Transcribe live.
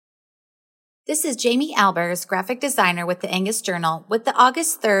This is Jamie Albers, graphic designer with the Angus Journal, with the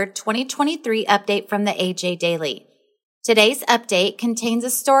August 3rd, 2023 update from the AJ Daily. Today's update contains a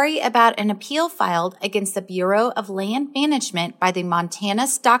story about an appeal filed against the Bureau of Land Management by the Montana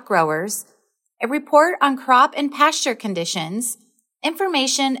stock growers, a report on crop and pasture conditions,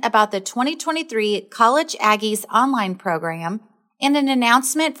 information about the 2023 College Aggies Online program, and an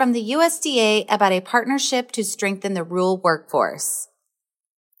announcement from the USDA about a partnership to strengthen the rural workforce.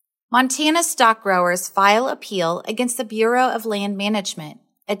 Montana stock growers file appeal against the Bureau of Land Management,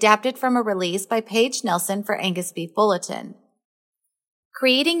 adapted from a release by Paige Nelson for Angus Beef Bulletin.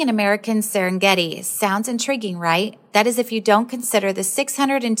 Creating an American Serengeti sounds intriguing, right? That is if you don't consider the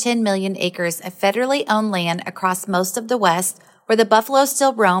 610 million acres of federally owned land across most of the West where the buffalo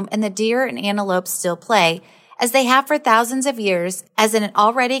still roam and the deer and antelope still play, as they have for thousands of years, as in an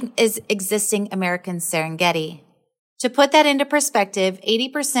already existing American Serengeti. To put that into perspective,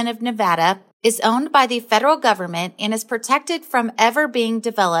 80% of Nevada is owned by the federal government and is protected from ever being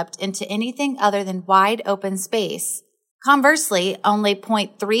developed into anything other than wide open space. Conversely, only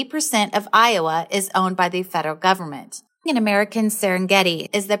 0.3% of Iowa is owned by the federal government. An American Serengeti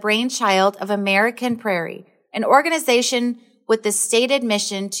is the brainchild of American Prairie, an organization with the stated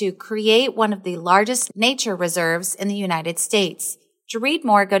mission to create one of the largest nature reserves in the United States. To read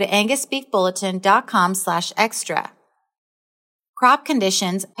more, go to angusbeefbulletin.com/extra. Crop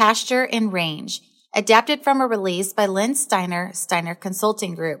Conditions, Pasture, and Range, adapted from a release by Lynn Steiner, Steiner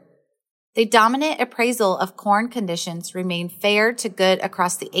Consulting Group. The dominant appraisal of corn conditions remained fair to good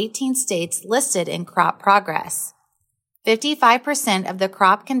across the 18 states listed in Crop Progress. 55% of the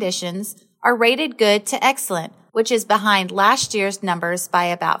crop conditions are rated good to excellent, which is behind last year's numbers by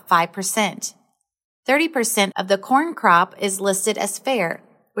about 5%. 30% of the corn crop is listed as fair,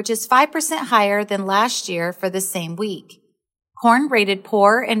 which is 5% higher than last year for the same week. Corn rated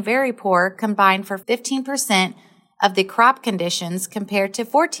poor and very poor combined for 15% of the crop conditions compared to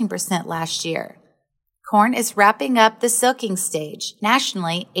 14% last year. Corn is wrapping up the silking stage.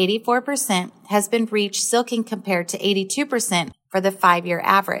 Nationally, 84% has been reached silking compared to 82% for the 5-year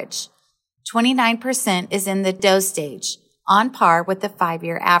average. 29% is in the dough stage, on par with the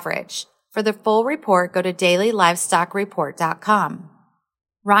 5-year average. For the full report, go to dailylivestock.report.com.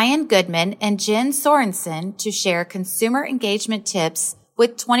 Ryan Goodman and Jen Sorensen to share consumer engagement tips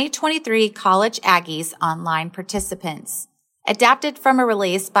with 2023 College Aggies Online participants, adapted from a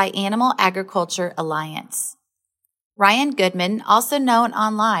release by Animal Agriculture Alliance. Ryan Goodman, also known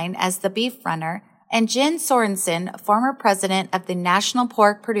online as the Beef Runner, and Jen Sorensen, former president of the National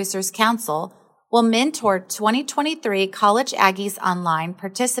Pork Producers Council, will mentor 2023 College Aggies Online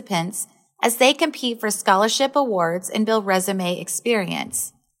participants as they compete for scholarship awards and build resume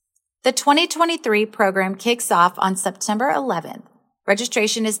experience. The 2023 program kicks off on September 11th.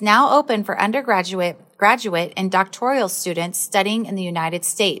 Registration is now open for undergraduate, graduate, and doctoral students studying in the United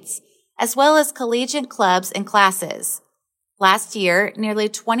States, as well as collegiate clubs and classes. Last year, nearly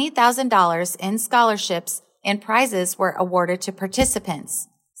 $20,000 in scholarships and prizes were awarded to participants.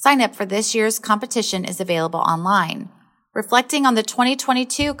 Sign up for this year's competition is available online. Reflecting on the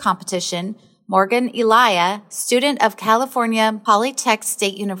 2022 competition, Morgan Elia, student of California Polytech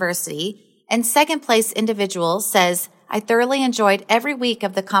State University and second-place individual, says, "I thoroughly enjoyed every week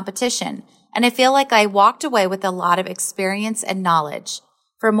of the competition, and I feel like I walked away with a lot of experience and knowledge."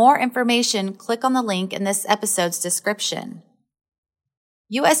 For more information, click on the link in this episode's description.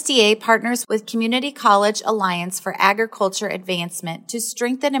 USDA partners with Community College Alliance for Agriculture Advancement to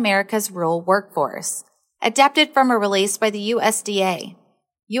strengthen America's rural workforce. Adapted from a release by the USDA.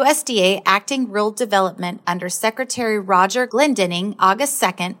 USDA Acting Rural Development Under Secretary Roger Glendinning, August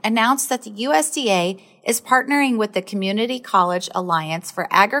 2nd, announced that the USDA is partnering with the Community College Alliance for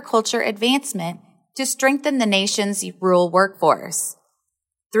Agriculture Advancement to strengthen the nation's rural workforce.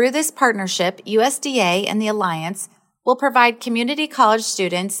 Through this partnership, USDA and the Alliance will provide community college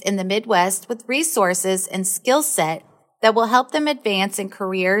students in the Midwest with resources and skill set that will help them advance in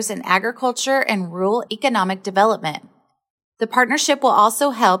careers in agriculture and rural economic development. The partnership will also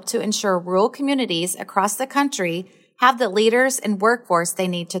help to ensure rural communities across the country have the leaders and workforce they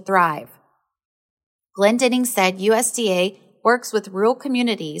need to thrive. Glendinning said USDA works with rural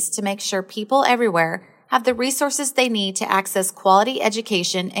communities to make sure people everywhere have the resources they need to access quality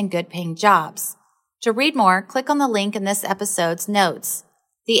education and good-paying jobs. To read more, click on the link in this episode's notes.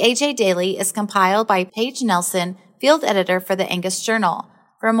 The AJ Daily is compiled by Paige Nelson, field editor for the Angus Journal.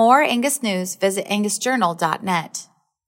 For more Angus news, visit angusjournal.net.